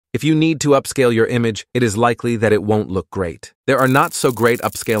If you need to upscale your image, it is likely that it won't look great. There are not so great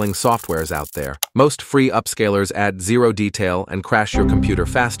upscaling softwares out there. Most free upscalers add zero detail and crash your computer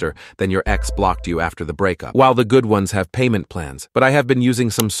faster than your ex blocked you after the breakup. While the good ones have payment plans, but I have been using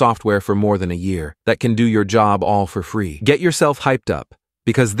some software for more than a year that can do your job all for free. Get yourself hyped up,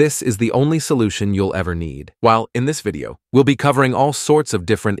 because this is the only solution you'll ever need. While in this video, we'll be covering all sorts of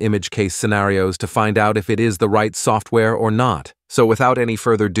different image case scenarios to find out if it is the right software or not. So without any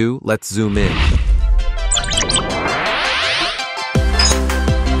further ado, let's zoom in.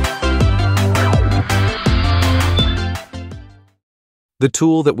 The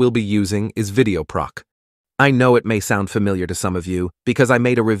tool that we'll be using is VideoProc. I know it may sound familiar to some of you because I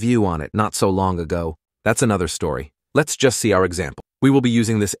made a review on it not so long ago. That's another story. Let's just see our example. We will be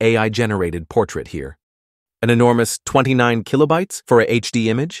using this AI-generated portrait here. An enormous 29 kilobytes for a HD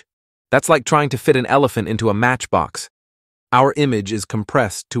image? That's like trying to fit an elephant into a matchbox. Our image is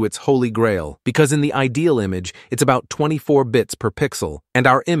compressed to its holy grail because in the ideal image, it's about 24 bits per pixel, and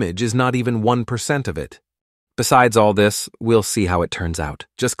our image is not even 1% of it. Besides all this, we'll see how it turns out.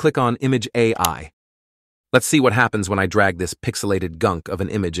 Just click on Image AI. Let's see what happens when I drag this pixelated gunk of an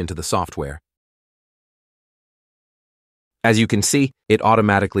image into the software. As you can see, it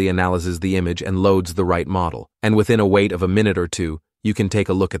automatically analyzes the image and loads the right model, and within a wait of a minute or two, you can take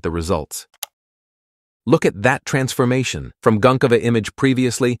a look at the results. Look at that transformation. From gunk of an image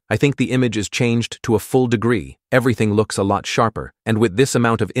previously, I think the image is changed to a full degree. Everything looks a lot sharper, and with this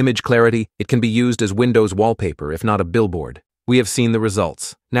amount of image clarity, it can be used as Windows wallpaper, if not a billboard. We have seen the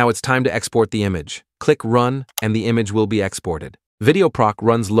results. Now it's time to export the image. Click Run, and the image will be exported. VideoProc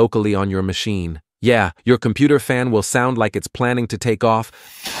runs locally on your machine. Yeah, your computer fan will sound like it's planning to take off,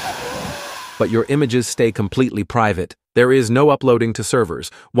 but your images stay completely private. There is no uploading to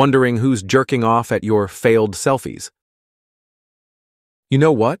servers, wondering who's jerking off at your failed selfies. You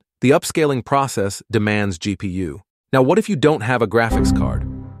know what? The upscaling process demands GPU. Now what if you don't have a graphics card?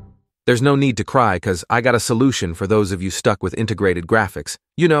 There's no need to cry, because I got a solution for those of you stuck with integrated graphics.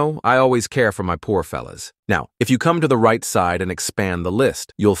 You know, I always care for my poor fellas. Now, if you come to the right side and expand the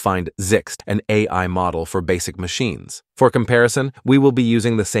list, you'll find Zixt, an AI model for basic machines. For comparison, we will be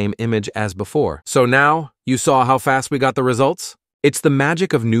using the same image as before. So now, you saw how fast we got the results? It's the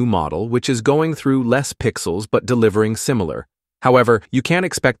magic of new model, which is going through less pixels but delivering similar. However, you can't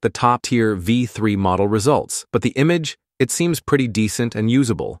expect the top-tier V3 model results, but the image, it seems pretty decent and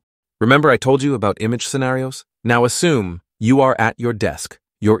usable. Remember I told you about image scenarios? Now assume you are at your desk,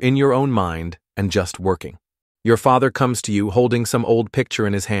 you're in your own mind, and just working. Your father comes to you holding some old picture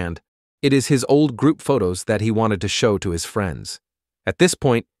in his hand. It is his old group photos that he wanted to show to his friends. At this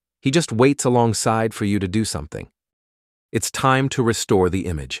point, he just waits alongside for you to do something. It's time to restore the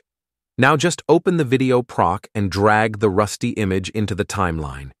image. Now just open the VideoProc and drag the rusty image into the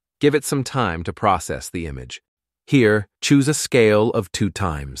timeline. Give it some time to process the image. Here, choose a scale of 2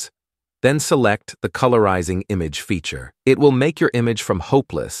 times. Then select the colorizing image feature. It will make your image from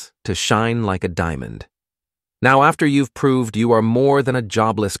hopeless to shine like a diamond. Now after you've proved you are more than a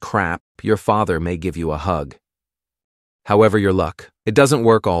jobless crap, your father may give you a hug. However your luck, it doesn't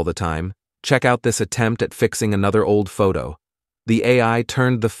work all the time. Check out this attempt at fixing another old photo. The AI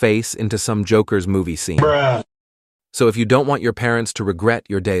turned the face into some Joker's movie scene. Bruh. So if you don't want your parents to regret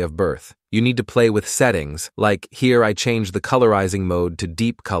your day of birth, you need to play with settings, like here I changed the colorizing mode to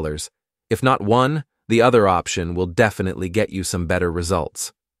deep colors. If not one, the other option will definitely get you some better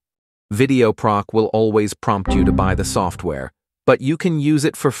results. VideoProc will always prompt you to buy the software, but you can use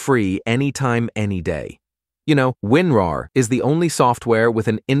it for free anytime, any day. You know, WinRAR is the only software with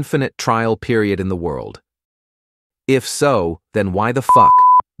an infinite trial period in the world. If so, then why the fuck?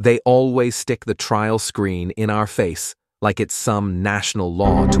 They always stick the trial screen in our face, like it's some national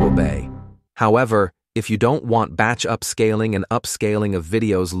law to obey. However, if you don't want batch upscaling and upscaling of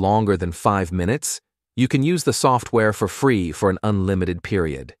videos longer than 5 minutes, you can use the software for free for an unlimited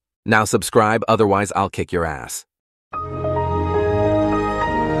period. Now subscribe, otherwise I'll kick your ass.